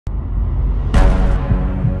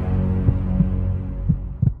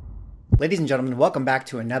Ladies and gentlemen, welcome back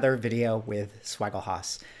to another video with Swaggle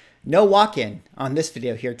Haas. No walk-in on this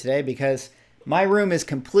video here today because my room is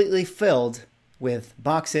completely filled with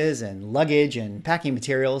boxes and luggage and packing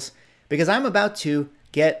materials because I'm about to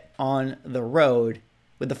get on the road,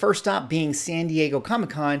 with the first stop being San Diego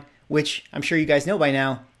Comic Con, which I'm sure you guys know by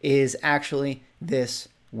now is actually this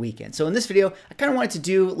weekend. So in this video, I kind of wanted to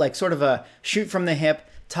do like sort of a shoot from the hip,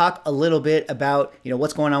 talk a little bit about,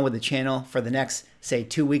 what's going on with the channel for the next, say,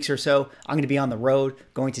 2 weeks or so. I'm going to be on the road,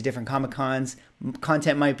 going to different Comic Cons.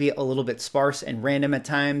 Content might be a little bit sparse and random at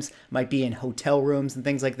times, might be in hotel rooms and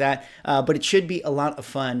things like that, but it should be a lot of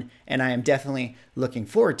fun, and I am definitely looking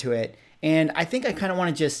forward to it. And I think I kind of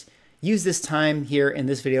want to just use this time here in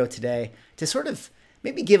this video today to sort of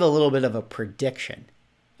maybe give a little bit of a prediction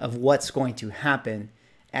of what's going to happen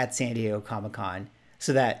at San Diego Comic Con,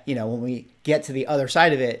 so that, when we get to the other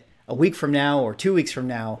side of it a week from now or 2 weeks from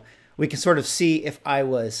now, we can sort of see if I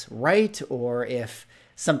was right or if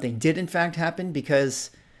something did in fact happen. Because,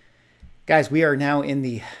 guys, we are now in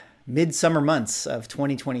the midsummer months of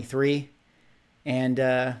 2023,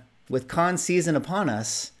 and with con season upon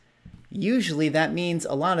us, usually that means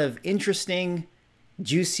a lot of interesting,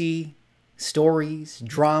 juicy stories,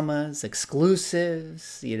 dramas,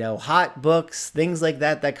 exclusives, hot books, things like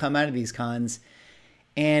that that come out of these cons.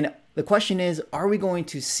 And the question is, are we going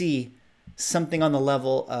to see something on the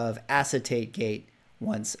level of Acetate Gate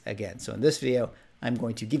once again? So in this video, I'm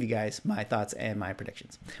going to give you guys my thoughts and my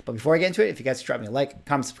predictions. But before I get into it, if you guys could drop me a like,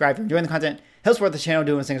 comment, subscribe if you're enjoying the content, help support the channel,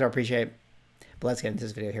 doing those things I appreciate. But let's get into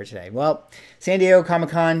this video here today. Well, San Diego Comic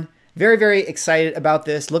Con, very, very excited about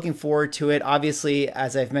this. Looking forward to it. Obviously,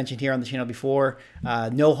 as I've mentioned here on the channel before,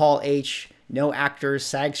 no Hall H, no actors,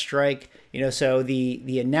 SAG strike. So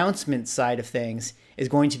the announcement side of things is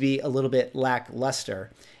going to be a little bit lackluster.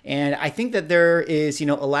 And I think that there is, a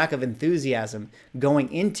lack of enthusiasm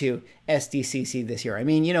going into SDCC this year. I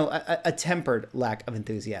mean, a tempered lack of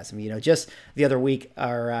enthusiasm. Just the other week,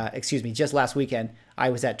 or just last weekend, I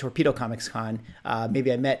was at Torpedo Comics Con.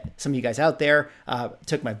 Maybe I met some of you guys out there,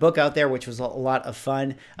 took my book out there, which was a lot of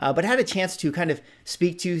fun, but had a chance to kind of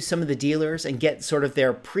speak to some of the dealers and get sort of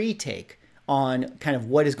their pre-take on kind of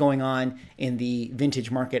what is going on in the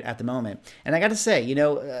vintage market at the moment. And I got to say,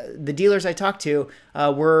 the dealers I talked to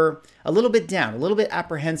were a little bit down, a little bit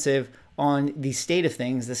apprehensive on the state of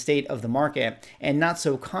things, the state of the market, and not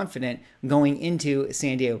so confident going into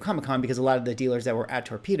San Diego Comic Con, because a lot of the dealers that were at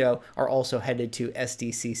Torpedo are also headed to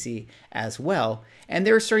SDCC as well. And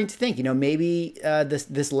they're starting to think, maybe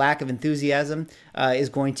this lack of enthusiasm is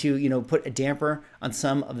going to, put a damper on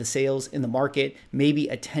some of the sales in the market. Maybe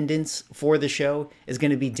attendance for the show is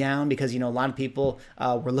going to be down because, a lot of people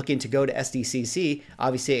were looking to go to SDCC,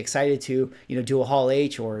 obviously excited to, do a Hall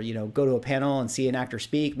H or, go to a panel and see an actor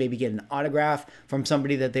speak, maybe get an autograph from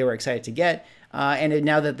somebody that they were excited to get. And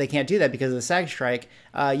now that they can't do that because of the SAG strike,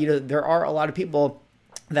 there are a lot of people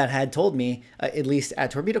that had told me, at least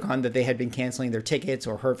at TorpedoCon, that they had been canceling their tickets,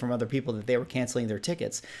 or heard from other people that they were canceling their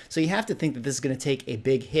tickets. So you have to think that this is going to take a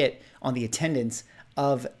big hit on the attendance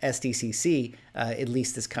of SDCC, at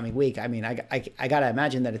least this coming week. I mean, I got to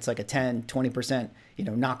imagine that it's like a 10, 20%,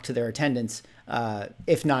 knock to their attendance,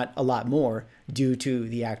 if not a lot more, due to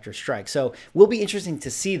the actor strike. So will be interesting to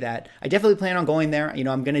see that. I definitely plan on going there.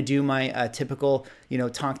 I'm going to do my typical,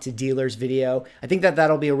 talk to dealers video. I think that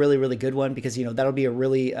that'll be a really, really good one because, that'll be a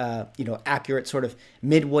really, accurate sort of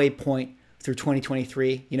midway point through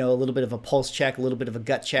 2023, a little bit of a pulse check, a little bit of a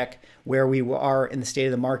gut check, where we are in the state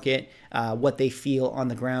of the market, what they feel on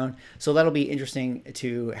the ground. So that'll be interesting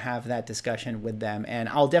to have that discussion with them. And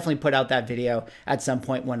I'll definitely put out that video at some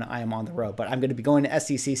point when I am on the road. But I'm going to be going to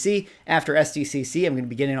SDCC. After SDCC, I'm going to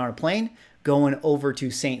be getting on a plane, going over to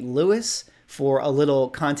St. Louis for a little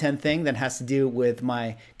content thing that has to do with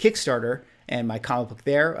my Kickstarter and my comic book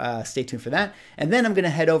there. Stay tuned for that. And then I'm going to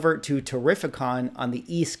head over to Terrificon on the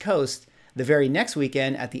East Coast the very next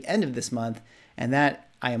weekend at the end of this month, and that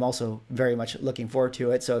I am also very much looking forward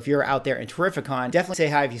to it. So if you're out there in Terrificon, definitely say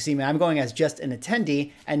hi if you see me. I'm going as just an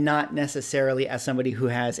attendee and not necessarily as somebody who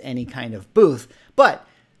has any kind of booth. But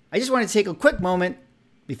I just want to take a quick moment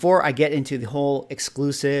before I get into the whole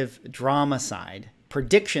exclusive drama side,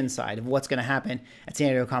 prediction side of what's going to happen at San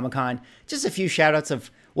Diego Comic Con. Just a few shout outs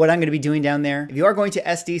of what I'm going to be doing down there. If you are going to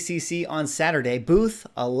SDCC on Saturday, booth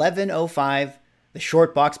 1105, the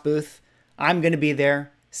Shortboxed booth, I'm going to be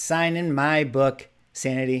there signing my book,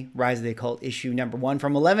 Sanity, Rise of the Occult, issue #1,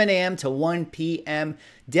 from 11 a.m. to 1 p.m.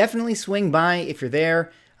 Definitely swing by if you're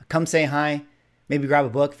there. Come say hi. Maybe grab a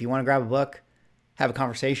book if you want to grab a book. Have a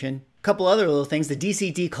conversation. A couple other little things. The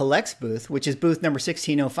DCD Collects Booth, which is booth number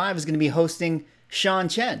 1605, is going to be hosting Sean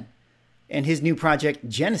Chen and his new project,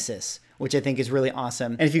 Genesis, which I think is really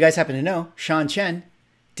awesome. And if you guys happen to know, Sean Chen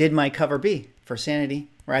did my cover B for Sanity,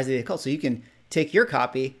 Rise of the Occult. So you can take your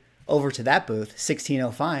copy over to that booth,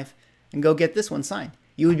 1605, and go get this one signed.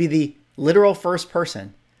 You would be the literal first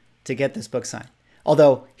person to get this book signed.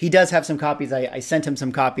 Although he does have some copies. I sent him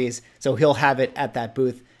some copies, so he'll have it at that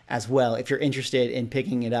booth as well if you're interested in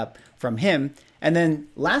picking it up from him. And then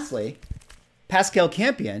lastly, Pascal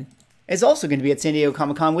Campion is also going to be at San Diego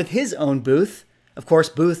Comic Con with his own booth. Of course,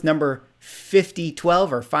 booth number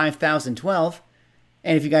 5012 or 5012.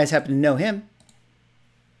 And if you guys happen to know him,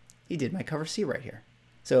 he did my cover C right here.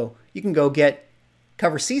 So you can go get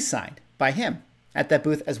cover C signed by him at that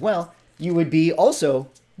booth as well. You would be also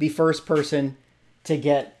the first person to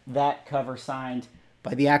get that cover signed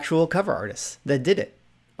by the actual cover artist that did it.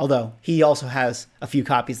 Although he also has a few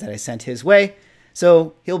copies that I sent his way.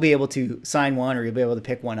 So he'll be able to sign one, or you'll be able to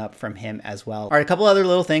pick one up from him as well. All right, a couple other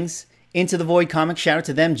little things. Into the Void Comics, shout out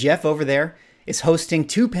to them. Jeff over there is hosting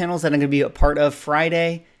 2 panels that I'm going to be a part of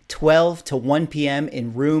Friday, 12 to 1 p.m.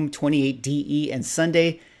 in room 28DE, and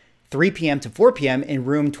Sunday, 3 p.m. to 4 p.m. in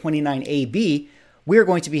room 29AB. We're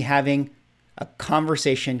going to be having a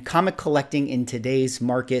conversation, comic collecting in today's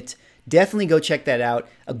market. Definitely go check that out.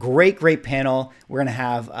 A great, great panel. We're going to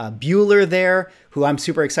have Bueller there, who I'm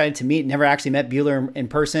super excited to meet. Never actually met Bueller in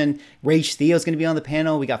person. Rage Theo is going to be on the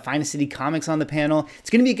panel. We got Finest City Comics on the panel. It's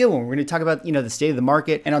going to be a good one. We're going to talk about, the state of the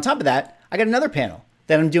market. And on top of that, I got another panel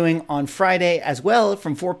that I'm doing on Friday as well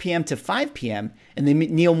from 4 p.m. to 5 p.m. in the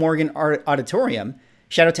Neil Morgan Auditorium.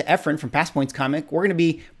 Shout out to Efren from Past Points Comic. We're going to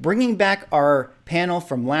be bringing back our panel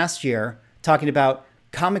from last year, talking about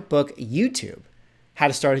comic book YouTube, how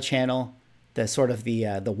to start a channel, the sort of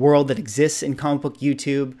the world that exists in comic book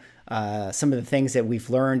YouTube, some of the things that we've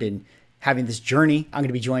learned in having this journey. I'm going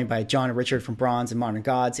to be joined by John and Richard from Bronze and Modern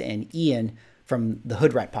Gods, and Ian from the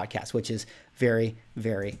Hood Rat podcast, which is very,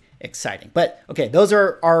 very exciting. But okay, those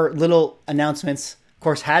are our little announcements. Of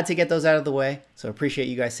course, had to get those out of the way, so appreciate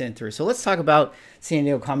you guys sitting through. So let's talk about San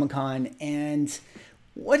Diego Comic Con and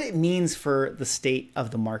what it means for the state of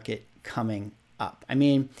the market coming up. I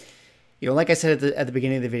mean, like I said at the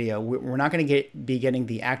beginning of the video, we're not going to be getting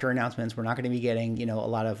the actor announcements. We're not going to be getting, a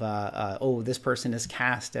lot of, oh, this person is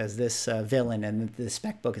cast as this villain and the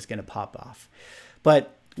spec book is going to pop off.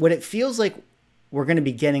 But what it feels like we're going to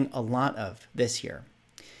be getting a lot of this year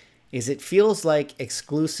is it feels like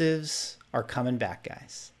exclusives are coming back,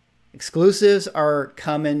 guys. Exclusives are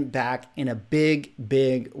coming back in a big,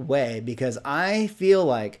 big way, because I feel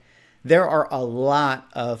like there are a lot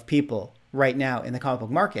of people right now in the comic book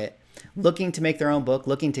market looking to make their own book,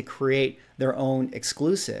 looking to create their own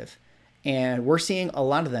exclusive. And we're seeing a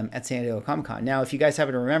lot of them at San Diego Comic Con. Now, if you guys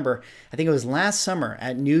happen to remember, I think it was last summer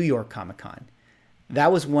at New York Comic Con.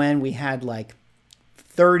 That was when we had like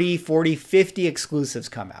 30, 40, 50 exclusives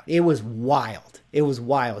come out. It was wild. It was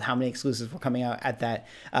wild how many exclusives were coming out at that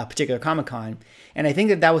particular Comic Con. And I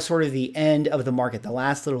think that was sort of the end of the market, the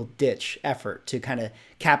last little ditch effort to kind of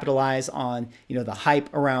capitalize on, the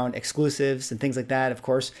hype around exclusives and things like that. Of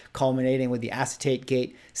course, culminating with the Acetate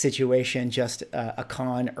Gate situation just a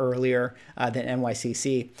con earlier than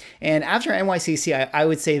NYCC. And after NYCC, I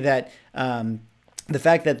would say that the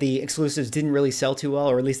fact that the exclusives didn't really sell too well,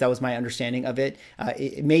 or at least that was my understanding of it,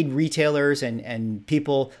 it made retailers and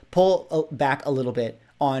people pull back a little bit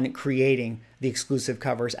on creating the exclusive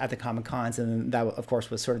covers at the Comic Cons. And that, of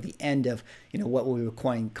course, was sort of the end of, what we were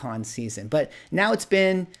calling con season. But now it's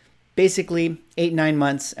been basically 8-9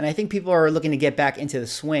 months, and I think people are looking to get back into the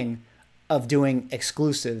swing of doing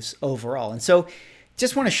exclusives overall. And so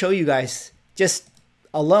just want to show you guys, just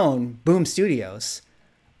alone, Boom Studios,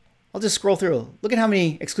 I'll just scroll through. Look at how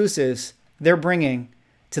many exclusives they're bringing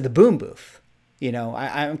to the Boom booth.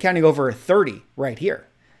 I'm counting over 30 right here.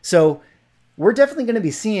 So we're definitely going to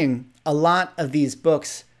be seeing a lot of these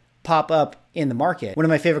books pop up in the market. One of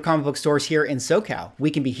my favorite comic book stores here in SoCal, We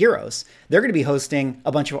Can Be Heroes, they're going to be hosting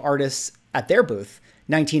a bunch of artists at their booth,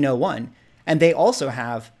 1901, and they also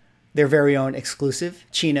have their very own exclusive,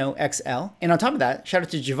 Chino XL. And on top of that, shout out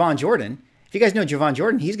to Javon Jordan. If you guys know Javon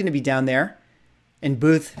Jordan, he's going to be down there in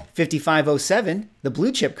booth 5507, the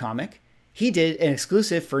Blue Chip comic. He did an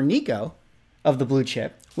exclusive for Nico of the Blue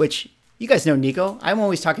Chip, which you guys know Nico. I'm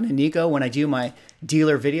always talking to Nico when I do my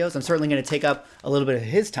dealer videos. I'm certainly going to take up a little bit of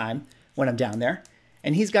his time when I'm down there.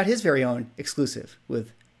 And he's got his very own exclusive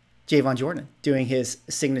with Javon Jordan doing his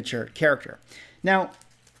signature character. Now,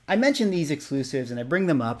 I mention these exclusives and I bring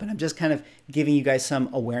them up, and I'm just kind of giving you guys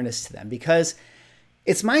some awareness to them, because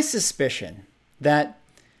it's my suspicion that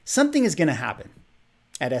something is going to happen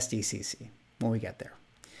at SDCC when we get there.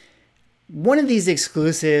 One of these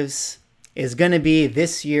exclusives is going to be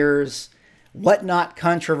this year's whatnot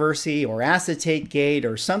controversy or acetate gate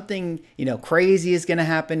or something, crazy is going to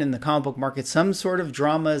happen in the comic book market. Some sort of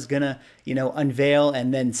drama is going to, unveil,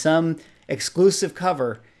 and then some exclusive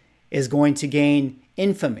cover is going to gain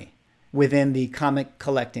infamy within the comic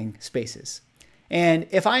collecting spaces. And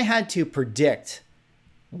if I had to predict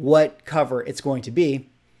what cover it's going to be,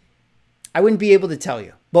 I wouldn't be able to tell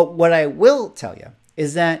you. But what I will tell you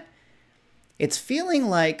is that it's feeling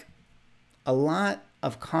like a lot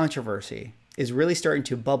of controversy is really starting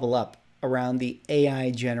to bubble up around the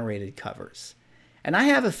AI-generated covers. And I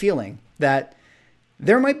have a feeling that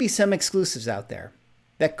there might be some exclusives out there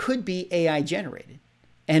that could be AI-generated.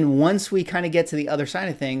 And once we kind of get to the other side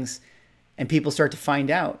of things and people start to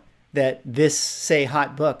find out that this, say,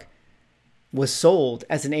 hot book was sold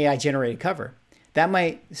as an AI-generated cover, that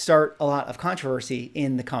might start a lot of controversy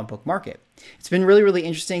in the comic book market. It's been really, really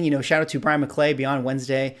interesting. Shout out to Brian McClay, Beyond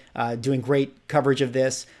Wednesday, doing great coverage of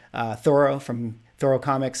this. Thoro from Torpedo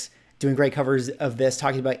Comics doing great covers of this,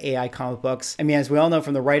 talking about AI comic books. I mean, as we all know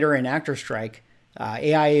from the writer and actor strike,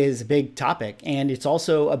 AI is a big topic, and it's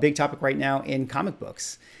also a big topic right now in comic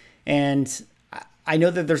books. And I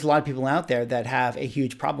know that there's a lot of people out there that have a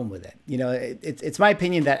huge problem with it. It's my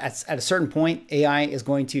opinion that at a certain point, AI is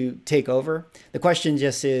going to take over. The question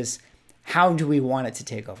just is, how do we want it to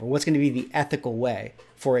take over? What's going to be the ethical way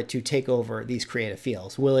for it to take over these creative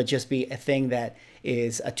fields? Will it just be a thing that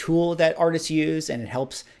is a tool that artists use and it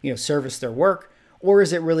helps, service their work? Or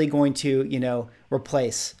is it really going to,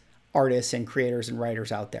 replace artists and creators and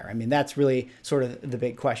writers out there? I mean, that's really sort of the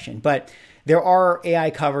big question. But there are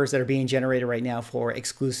AI covers that are being generated right now for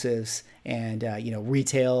exclusives and,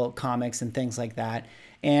 retail comics and things like that.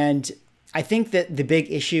 And I think that the big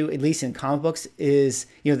issue, at least in comic books, is,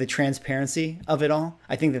 the transparency of it all.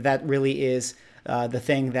 I think that that really is the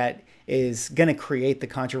thing that is going to create the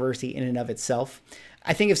controversy in and of itself.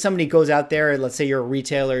 I think if somebody goes out there, let's say you're a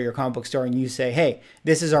retailer, you're a comic book store, and you say, hey,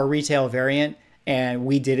 this is our retail variant, and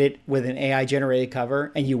we did it with an AI generated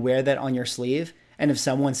cover, and you wear that on your sleeve, and if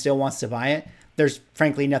someone still wants to buy it, there's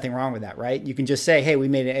frankly nothing wrong with that, right? You can just say, hey, we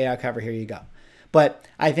made an AI cover, here you go. But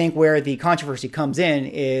I think where the controversy comes in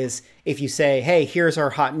is if you say, hey, here's our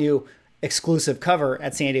hot new exclusive cover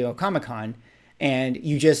at San Diego Comic Con, and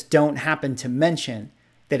you just don't happen to mention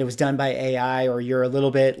that it was done by AI, or you're a little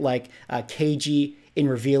bit like cagey in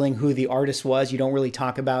revealing who the artist was, you don't really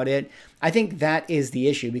talk about it. I think that is the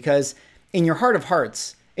issue, because in your heart of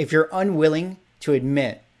hearts, if you're unwilling to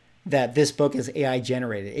admit that this book is AI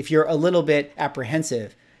generated, if you're a little bit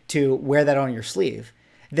apprehensive to wear that on your sleeve,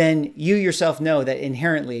 then you yourself know that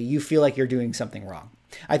inherently you feel like you're doing something wrong.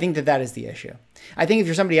 I think that that is the issue. I think if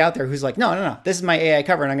you're somebody out there who's like, no, this is my AI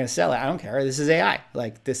cover and I'm going to sell it. I don't care. This is AI.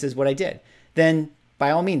 Like, this is what I did. Then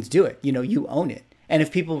by all means do it. You own it. And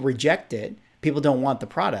if people reject it, people don't want the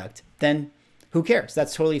product, then who cares?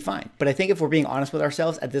 That's totally fine. But I think if we're being honest with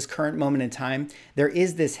ourselves at this current moment in time, there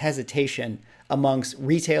is this hesitation amongst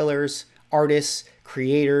retailers, artists,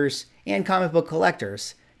 creators, and comic book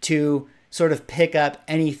collectors to sort of pick up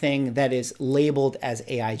anything that is labeled as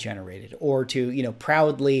AI generated, or to,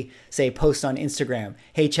 proudly say, post on Instagram,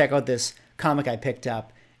 hey, check out this comic I picked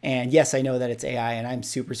up. And yes, I know that it's AI, and I'm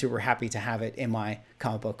super, super happy to have it in my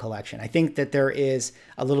comic book collection. I think that there is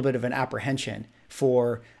a little bit of an apprehension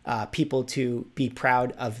for people to be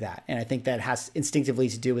proud of that. And I think that has instinctively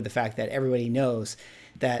to do with the fact that everybody knows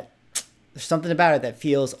that there's something about it that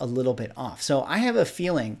feels a little bit off. So I have a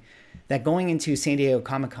feeling that going into San Diego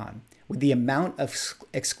Comic Con, with the amount of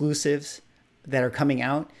exclusives that are coming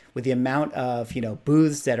out, with the amount of,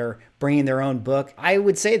 booths that are bringing their own book, I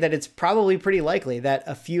would say that it's probably pretty likely that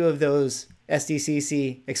a few of those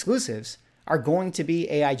SDCC exclusives are going to be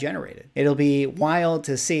AI generated. It'll be wild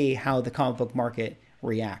to see how the comic book market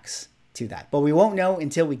reacts to that. But we won't know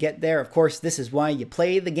until we get there. Of course, this is why you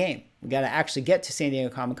play the game. We got to actually get to San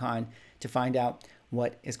Diego Comic Con to find out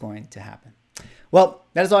what is going to happen. Well,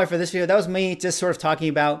 that is all for this video. That was me just sort of talking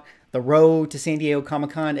about the road to San Diego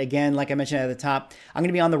Comic Con. Again, like I mentioned at the top, I'm going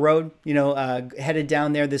to be on the road, headed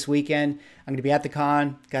down there this weekend. I'm going to be at the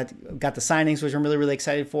con, got the signings, which I'm really, really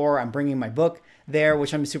excited for. I'm bringing my book there,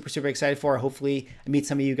 which I'm super, super excited for. Hopefully I meet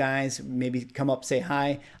some of you guys, maybe come up, say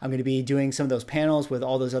hi. I'm going to be doing some of those panels with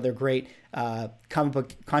all those other great comic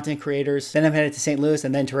book content creators. Then I'm headed to St. Louis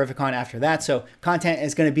and then Terrificon after that. So content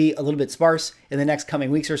is going to be a little bit sparse in the next coming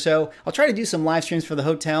weeks or so. I'll try to do some live streams for the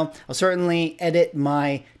hotel. I'll certainly edit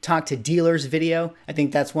my Talk to Dealers video. I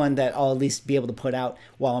think that's one that I'll at least be able to put out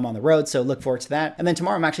while I'm on the road. So look forward to that. And then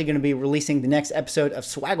tomorrow I'm actually going to be releasing the next episode of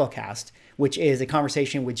Swagglecast, which is a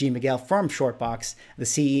conversation with G. Miguel from Shortboxed, the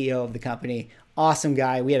CEO of the company, awesome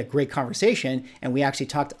guy. We had a great conversation, and we actually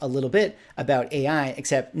talked a little bit about AI,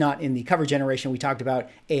 except not in the cover generation. We talked about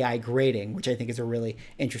AI grading, which I think is a really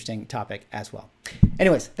interesting topic as well.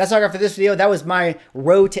 Anyways, that's all I got for this video. That was my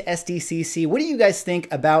road to SDCC. What do you guys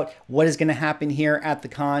think about what is going to happen here at the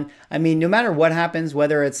con? I mean, no matter what happens,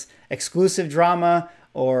 whether it's exclusive drama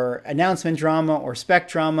or announcement drama or spec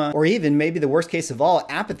drama, or even maybe the worst case of all,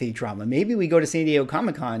 apathy drama. Maybe we go to San Diego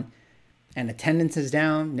Comic Con and attendance is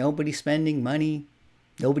down, nobody's spending money,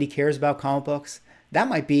 nobody cares about comic books. That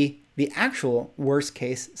might be the actual worst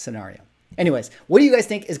case scenario. Anyways, what do you guys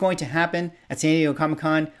think is going to happen at San Diego Comic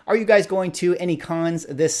Con? Are you guys going to any cons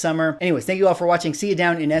this summer? Anyways, thank you all for watching. See you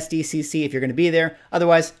down in SDCC if you're going to be there.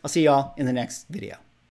 Otherwise, I'll see you all in the next video.